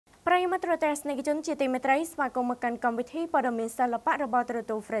ប្រិយមិត្តទស្សនិកជនជាទីមេត្រីស្វាគមន៍មកកាន់កម្មវិធីព័ត៌មានសិល្បៈរបស់ទូរ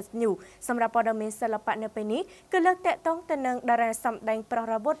ទស្សន៍ Fresh News សម្រាប់ព័ត៌មានសិល្បៈនៅពេលនេះគឺលើកតាក់ទងទៅនឹងតារាសម្ដែងប្រុស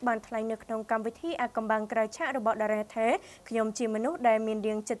រ៉ាវុធបានថ្លែងនៅក្នុងកម្មវិធីអាកំបាំងក្រៅឆាករបស់តារាថាខ្ញុំជាមនុស្សដែលមាន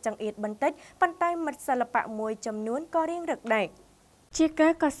រាងចិត្តចង្អៀតបន្តិចប៉ុន្តែមិត្តសិល្បៈមួយចំនួនក៏រៀងរឹកដែរជាកា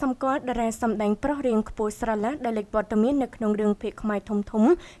រក៏សម្គាល់តារាសម្ដែងប្រុសរៀងខ្ពស់ស្រឡះដែលលេចវត្តមាននៅក្នុងរឿងភាគខ្មែរធំ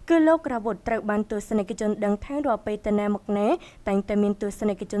គឺលោករ៉ាវុធត្រូវបានទស្សនិកជនដឹងថារាល់ពេលទៅណាមកណាតែងតែមានទស្ស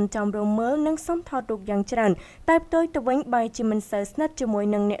និកជនចំរំមើលនិងសំថតរូបយ៉ាងច្រើនតែផ្ទុយទៅវិញបែរជាមិនសូវស្និទ្ធជាមួយ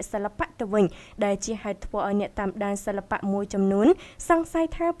នឹងអ្នកសិល្បៈទៅវិញដែលជាហេតុធ្វើឲ្យអ្នកតាមដានសិល្បៈមួយចំនួនសង្ស័យ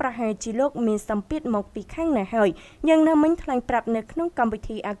ថាប្រហែលជាលោកមានសម្ពាធមកពីខាងណាហើយយ៉ាងណាមិញថ្លែងប្រាប់នៅក្នុងកម្មវិ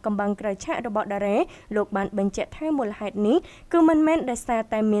ធីអាកំបាំងក្រៅឆាករបស់តារាលោកបានបញ្ជាក់ថាមូលហេតុនេះគឺមិនមែនដោយសារ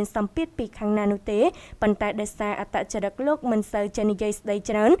តែមានសម្ពាធពីខាងណានោះទេប៉ុន្តែដោយសារអត្តចរិតលោកមិនសូវចេះនិយាយស្ដី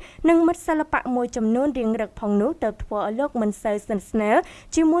ច្រើននិងមិត្តសិល្បៈមួយចំនួនរៀងរឹកផងនោះទៅធ្វើឲ្យលោកមិនសូវស្និទ្ធស្នាល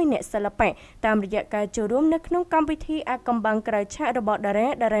ជាមួយអ្នកសិល្បៈតាមរយៈការចូលរួមនៅក្នុងកម្មវិធីអាកំបាំងក្រៅឆាករបស់តា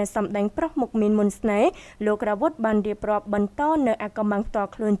រាសម្ដែងប្រុសមុខមានមុនស្នេហ៍លោករ៉ាវុធបានរៀបរាប់បន្តនៅអាកំបាំងផ្ទាល់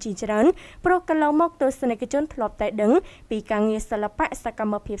ខ្លួនជាច្រើនព្រោះកន្លងមកទស្សនិកជនធ្លាប់តែដឹងពីការងារសិល្បៈសក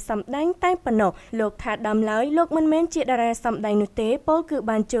ម្មភាពសម្ដែងតែប៉ុណ្ណោះលោកថាដើមឡើយលោកមិនមែនជាតារាសម្ដែងនោះទេពលគឺ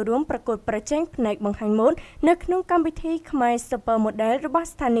បានចូលរួមប្រកួតប្រជែងផ្នែកបង្ហាញម៉ូដនៅក្នុងកម្មវិធីខ្មែរ Super Model របស់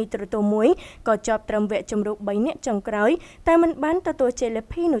ស្ថានីយ៍ទូរទស្សន៍មួយក៏ជាប់ត្រឹមវគ្គជម្រុះ3នាក់ចុងក្រោយតែមិនបានទទួលជ័យលា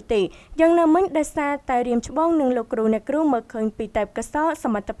ភីនោះទេយ៉ាងណាមិញដោយសារតែរៀមច្បងនឹងលោកគ្រូអ្នកគ្រូមើលឃើញពីតែបកសលស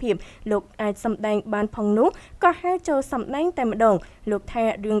មត្ថភាពលោកអាចសម្ដែងបានផងនោះក៏ហៅចូលសម្ដែងតែម្ដងលោកថា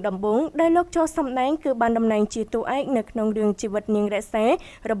រឿងដំបូងដែលលោកចូលសម្ដែងគឺបានតំណែងជាតួឯកនៅក្នុងរឿងជីវិតនាងរក្សា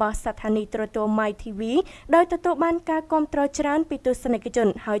របស់ស្ថានីយ៍ទូរទស្សន៍ My TV ដោយទទួលបានការគាំទ្រច្រើនពីទស្សនិកជន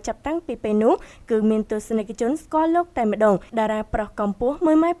ហើយចាប់តាំងពីពេលនោះគឺមានទស្សនិកជនស្គាល់លោកតែម្ដងតារាប្រុសកម្ពស់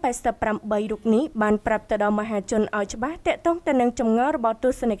 1.88 រូបនេះបានប្រាប់ទៅដល់មហាជនឲ្យច្បាស់តាក់ទងទៅនឹងចម្ងល់របស់ទ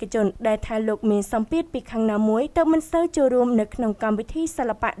ស្សនិកជនដែលថាលោកមានសម្ពាធពីខាងណាមួយទៅមិនសូវចូលរួមនៅក្នុងកម្មវិធីសិ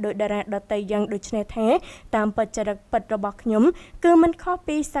ល្បៈដោយតារាដទៃយ៉ាងដូចនេះថាតាមបច្ចរិកពិតរបស់ខ្ញុំគឺមិនខុស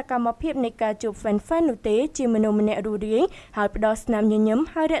ពីសកម្មភាពនៃការជួប fan នោះទេជាមនុស្សម្នាក់រួសរាយហើយផ្ដោតស្នាមញញឹម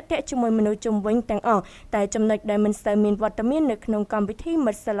ហើយរាក់ទាក់ជាមួយមនុស្សជុំវិញទាំងអស់តែចំណុចដែលមិនសូវមានវត្តមាននៅក្នុងកម្មវិធី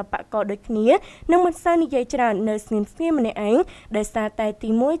មិត្តសិល្បៈក៏ដូចគ្នានឹងមិនសូវនិយាយច្រើននៅស្ងៀមម្នាក់ឯងដោយសារតែទី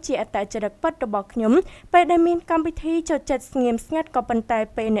1ជាអត្តចរិតពិតរបស់ខ្ញុំពេលដែលមានកម្មវិធីចូលចិត្តស្ងៀមស្ងាត់ក៏ប៉ុន្តែ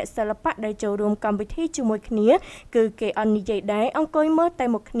ពេលអ្នកសិល្បៈដែលចូលរួមកម្មវិធីជាមួយគ្នាគឺគេអត់និយាយដែរអង្គុយមើលតែ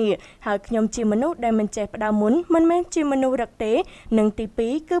មុខគ្នាហើយខ្ញុំជាមនុស្សដែលមិនចេះផ្ដាំមុនមិនមែនជាមនុស្សរឹកទេនិងទី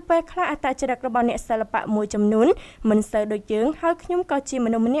2គឺពេលខ្លះអត្តចរិតរបស់អ្នកសិល្បៈមួយចំនួនមិនសូវដូចយើងហើយខ្ញុំក៏ជាម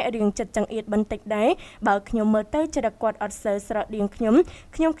នុស្សម្នាក់រៀងចិត្តចង្អៀតបន្តិចដែរបើខ្ញុំមើលទៅចរិតគាត់អត់សូវស្រដៀងខ្ញុំ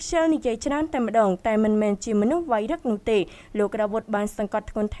ខ្ជិលនិយាយច្រើនតែម្ដងតែមិនមែនជាមនុស្សវាយរឹកនោះទេលោករ៉ាវុធបានសង្កត់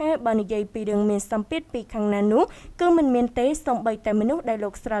ធ្ងន់ថាបើនិយាយពីរឿងមានសម្ពាធពីខាងណានោះគឺមិនមានទេសូម្បីតែមនុស្សដែលលោ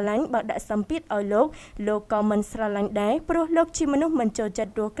កស្រឡាញ់បើដាក់សម្ពាធឲ្យលោកក៏មិនស្រឡាញ់ដែរព្រោះលោកជាមនុស្សមិនចូលចិត្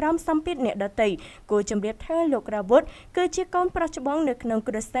តរស់ក្រោមសម្ពាធអ្នកដទៃគួរជម្រាបថាលោករ៉ាវុធគឺជាកូនប្រុសច្បងនៅក្នុង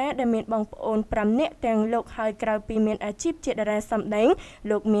គ្រួសារដែលមានបងប្អូន5នាក់ទាំងលោកហើយក្រៅពីមានអាជីពជាតារាសម្ដែង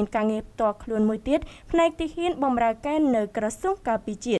លោកមានការងារផ្ទាល់ខ្លួនមួយទៀតផ្នែកទីហ៊ានបម្រើការនៅក្រសួងការពារជាតិ